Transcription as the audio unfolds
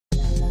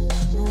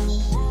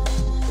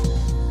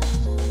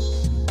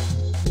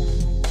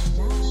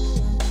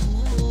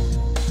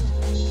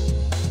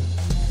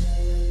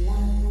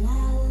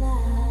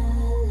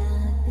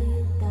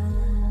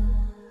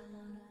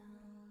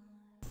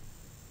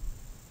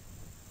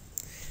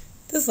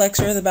This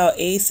lecture is about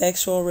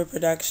asexual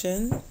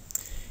reproduction.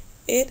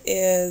 It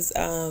is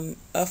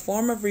a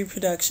form of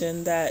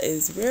reproduction that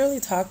is rarely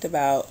talked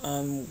about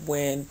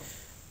when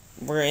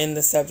we're in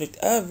the subject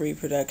of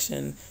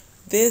reproduction.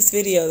 This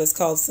video that's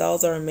called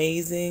Cells Are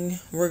Amazing,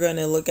 we're going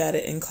to look at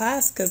it in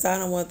class because I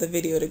don't want the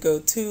video to go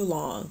too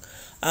long.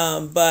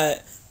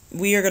 But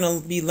we are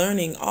going to be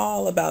learning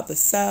all about the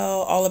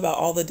cell, all about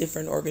all the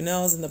different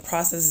organelles and the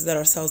processes that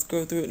our cells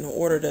go through in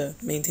order to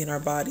maintain our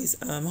body's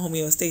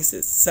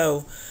homeostasis.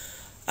 So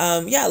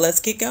yeah, let's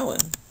get going.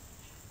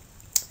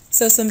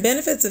 So some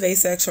benefits of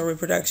asexual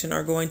reproduction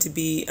are going to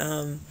be,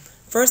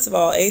 first of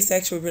all,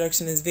 asexual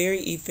reproduction is very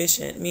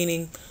efficient,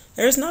 meaning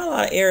there's not a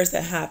lot of errors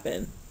that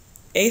happen.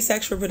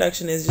 Asexual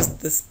reproduction is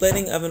just the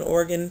splitting of an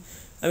organism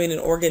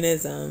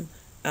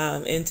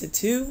into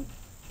two.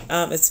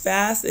 It's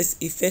fast, it's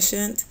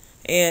efficient,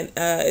 and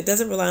it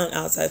doesn't rely on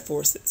outside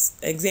forces.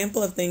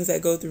 Example of things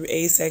that go through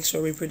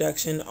asexual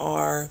reproduction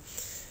are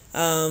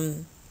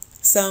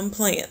some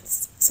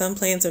plants. Some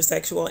plants are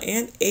sexual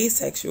and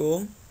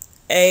asexual.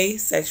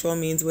 Asexual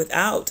means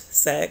without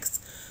sex.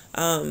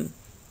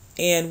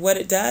 And what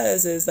it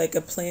does is, like,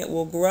 a plant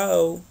will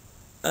grow,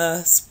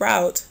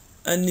 sprout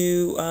a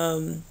new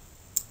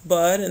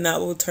bud, and that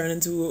will turn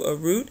into a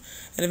root,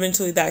 and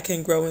eventually that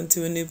can grow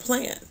into a new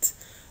plant.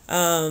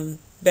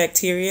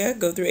 Bacteria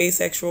go through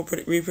asexual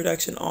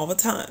reproduction all the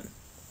time.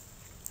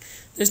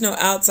 There's no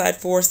outside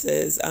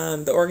forces.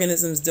 The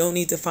organisms don't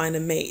need to find a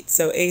mate.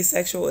 So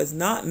asexual is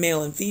not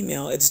male and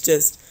female. It's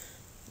just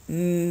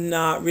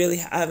not really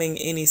having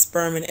any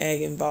sperm and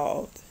egg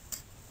involved.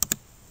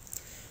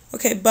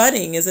 Okay,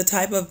 budding is a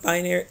type of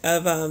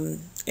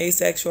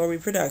asexual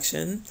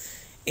reproduction.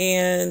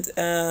 And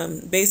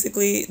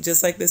basically,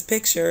 just like this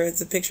picture,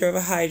 it's a picture of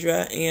a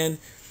hydra, and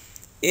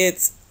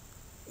its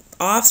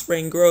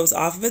offspring grows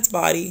off of its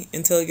body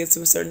until it gets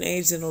to a certain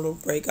age, then it'll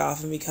break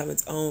off and become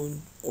its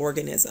own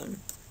organism.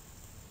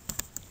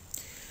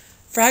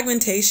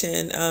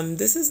 Fragmentation,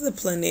 this is the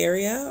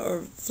planaria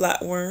or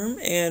flatworm,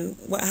 and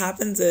what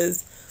happens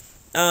is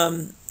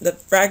the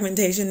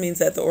fragmentation means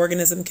that the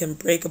organism can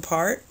break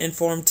apart and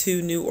form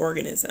two new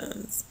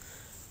organisms.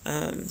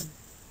 And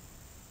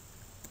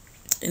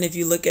if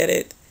you look at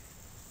it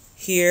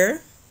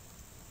here,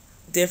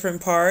 different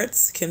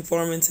parts can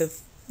form into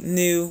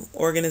new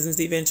organisms.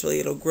 Eventually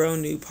it'll grow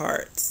new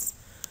parts.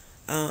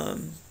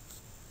 And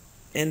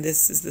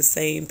this is the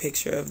same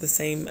picture of the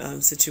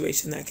same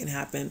situation that can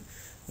happen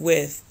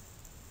with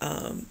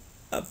a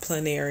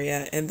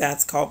planaria, and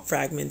that's called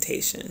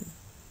fragmentation.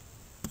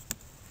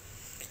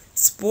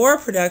 Spore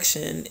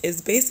production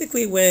is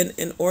basically when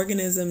an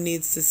organism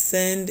needs to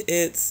send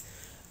its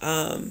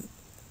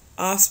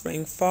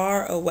offspring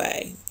far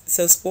away.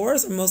 So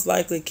spores are most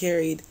likely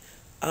carried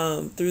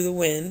through the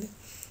wind,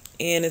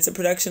 and it's a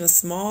production of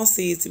small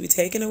seeds to be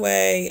taken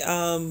away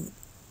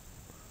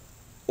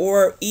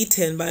or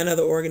eaten by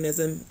another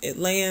organism. It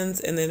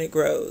lands and then it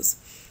grows.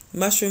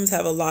 Mushrooms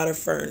have a lot of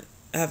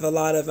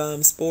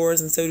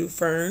spores, and so do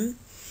fern.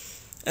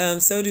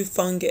 So do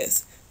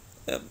fungus.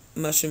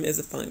 Mushroom is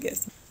a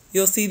fungus.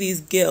 You'll see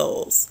these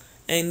gills,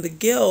 and the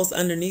gills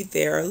underneath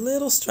there are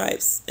little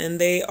stripes, and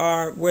they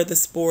are where the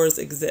spores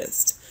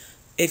exist.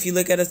 If you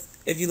look at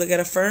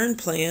a fern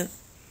plant,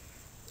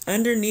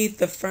 underneath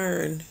the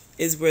fern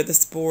is where the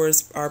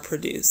spores are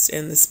produced,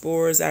 and the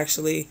spores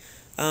actually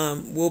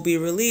will be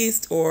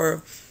released,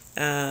 or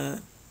a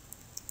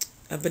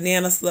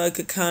banana slug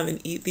could come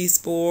and eat these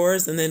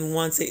spores, and then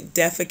once it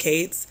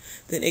defecates,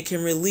 then it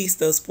can release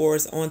those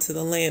spores onto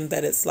the land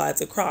that it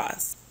slides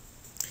across.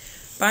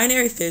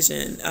 Binary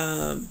fission.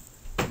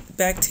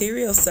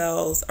 Bacterial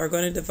cells are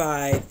going to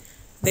divide.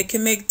 They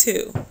can make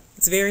two.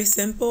 It's very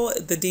simple.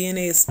 The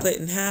DNA is split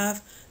in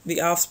half.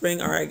 The offspring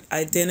are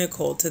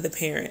identical to the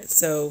parent.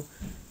 So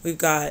we've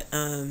got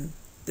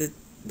the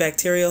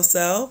bacterial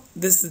cell.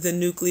 This is the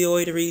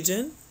nucleoid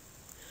region.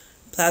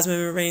 Plasma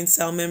membrane,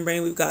 cell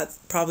membrane. We've got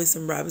probably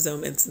some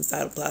ribosome and some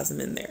cytoplasm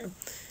in there.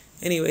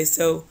 Anyway,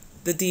 so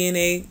the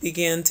DNA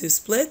began to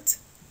split,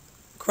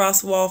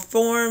 cross-wall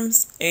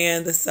forms,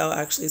 and the cell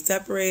actually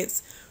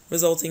separates,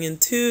 resulting in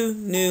two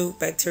new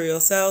bacterial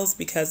cells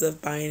because of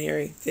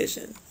binary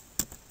fission.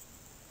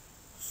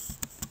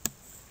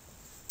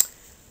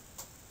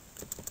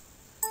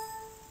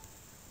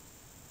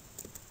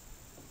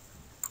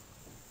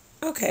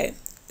 Okay,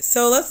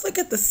 so let's look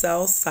at the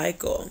cell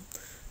cycle.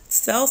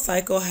 Cell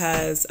cycle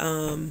has,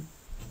 I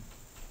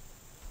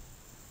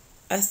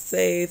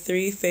say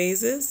 3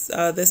 phases.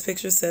 This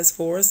picture says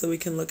 4, so we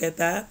can look at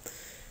that.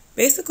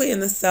 Basically, in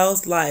the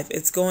cell's life,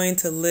 it's going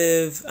to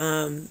live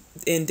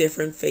in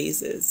different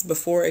phases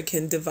before it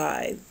can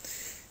divide.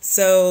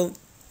 So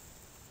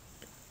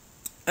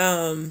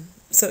in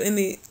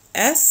the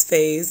S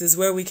phase is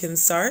where we can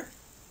start.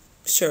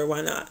 Sure,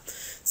 why not?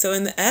 So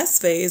in the S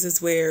phase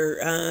is where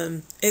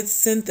it's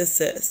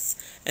synthesis,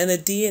 and the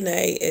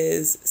DNA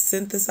is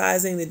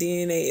synthesizing, the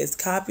DNA is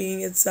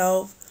copying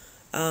itself,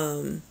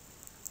 and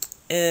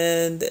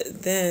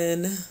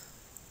then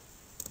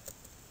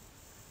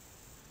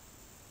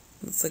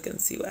let's look and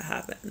see what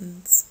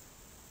happens.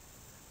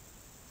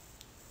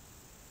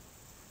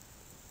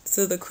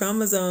 So the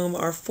chromosome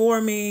are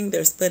forming,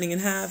 they're splitting in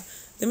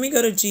half. Then we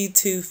go to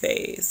G2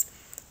 phase.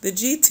 The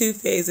G2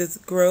 phase is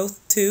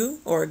growth 2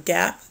 or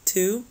gap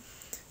 2.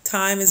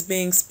 Time is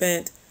being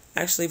spent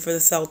actually for the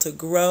cell to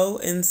grow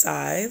in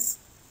size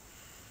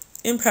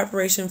in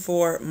preparation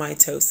for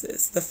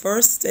mitosis. The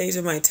first stage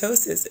of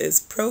mitosis is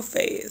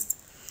prophase.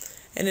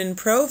 And in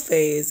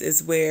prophase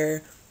is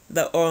where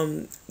the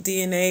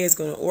DNA is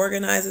going to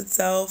organize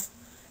itself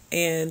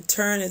and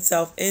turn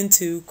itself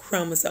into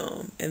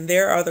chromosome. And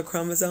there are the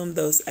chromosome,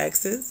 those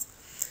X's.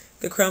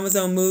 The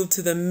chromosome moved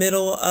to the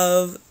middle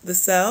of the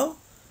cell,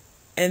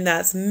 and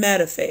that's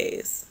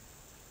metaphase.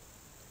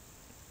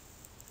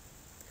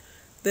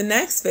 The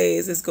next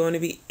phase is going to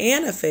be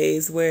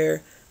anaphase,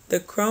 where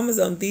the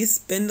chromosome, these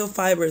spindle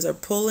fibers are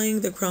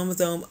pulling the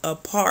chromosome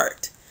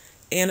apart.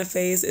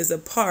 Anaphase is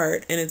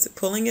apart, and it's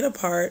pulling it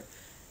apart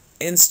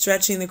and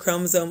stretching the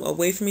chromosome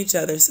away from each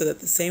other so that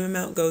the same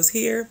amount goes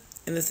here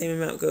and the same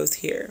amount goes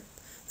here.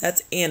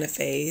 That's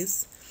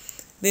anaphase.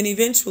 Then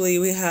eventually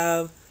we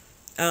have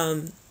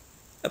a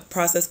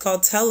process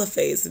called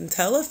telophase. And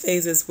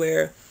telophase is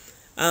where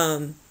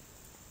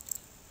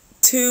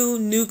two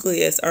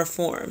nucleus are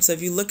formed. So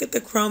if you look at the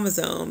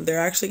chromosome, they're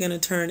actually going to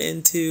turn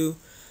into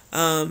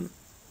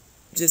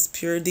just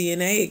pure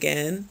DNA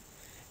again.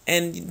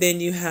 And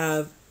then you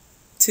have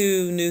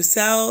two new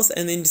cells,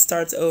 and then it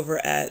starts over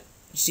at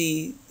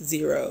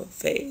G0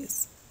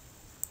 phase.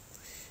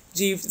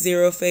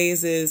 G0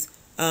 phase is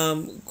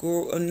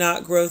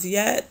not growth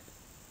yet.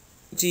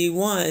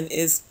 G1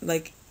 is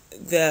like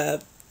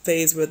the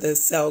phase where the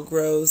cell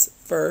grows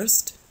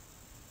first,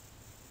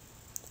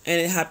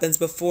 and it happens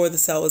before the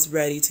cell is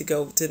ready to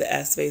go to the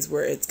S phase,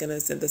 where it's going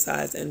to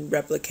synthesize and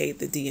replicate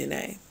the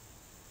DNA.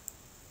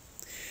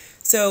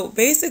 So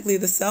basically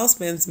the cell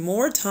spends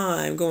more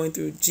time going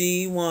through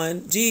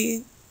G1,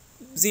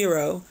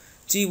 G0,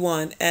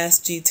 G1, S,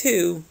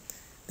 G2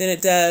 than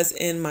it does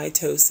in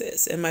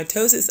mitosis. And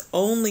mitosis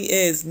only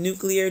is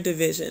nuclear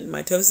division.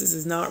 Mitosis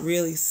is not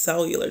really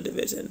cellular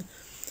division.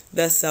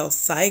 The cell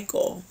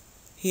cycle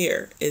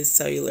here is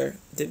cellular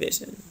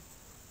division.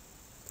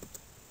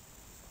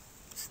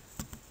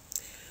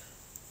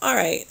 All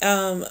right,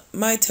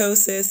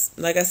 mitosis,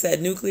 like I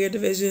said, nuclear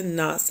division,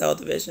 not cell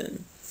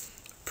division.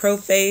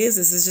 Prophase,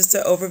 this is just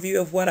an overview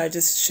of what I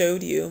just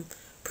showed you.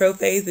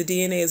 Prophase, the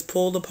DNA is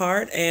pulled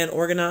apart and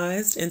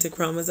organized into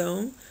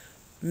chromosome.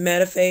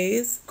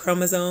 Metaphase,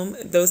 chromosome,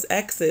 those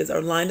X's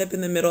are lined up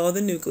in the middle of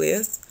the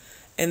nucleus,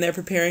 and they're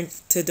preparing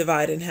to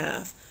divide in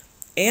half.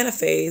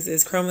 Anaphase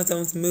is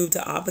chromosomes move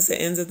to opposite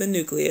ends of the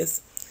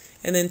nucleus,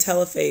 and then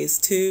telophase,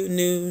 two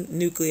new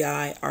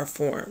nuclei are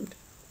formed.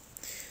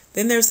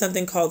 Then there's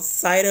something called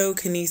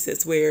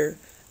cytokinesis, where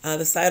the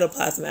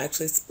cytoplasm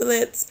actually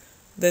splits,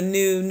 the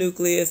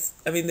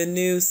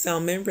new cell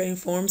membrane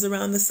forms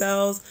around the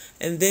cells,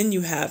 and then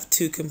you have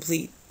two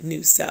complete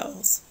new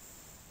cells.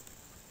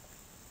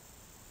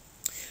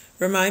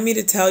 Remind me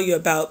to tell you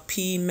about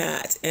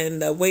PMAT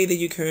and the way that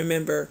you can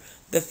remember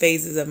the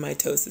phases of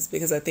mitosis,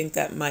 because I think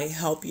that might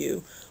help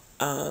you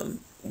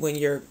when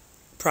you're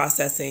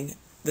processing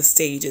the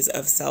stages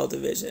of cell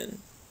division.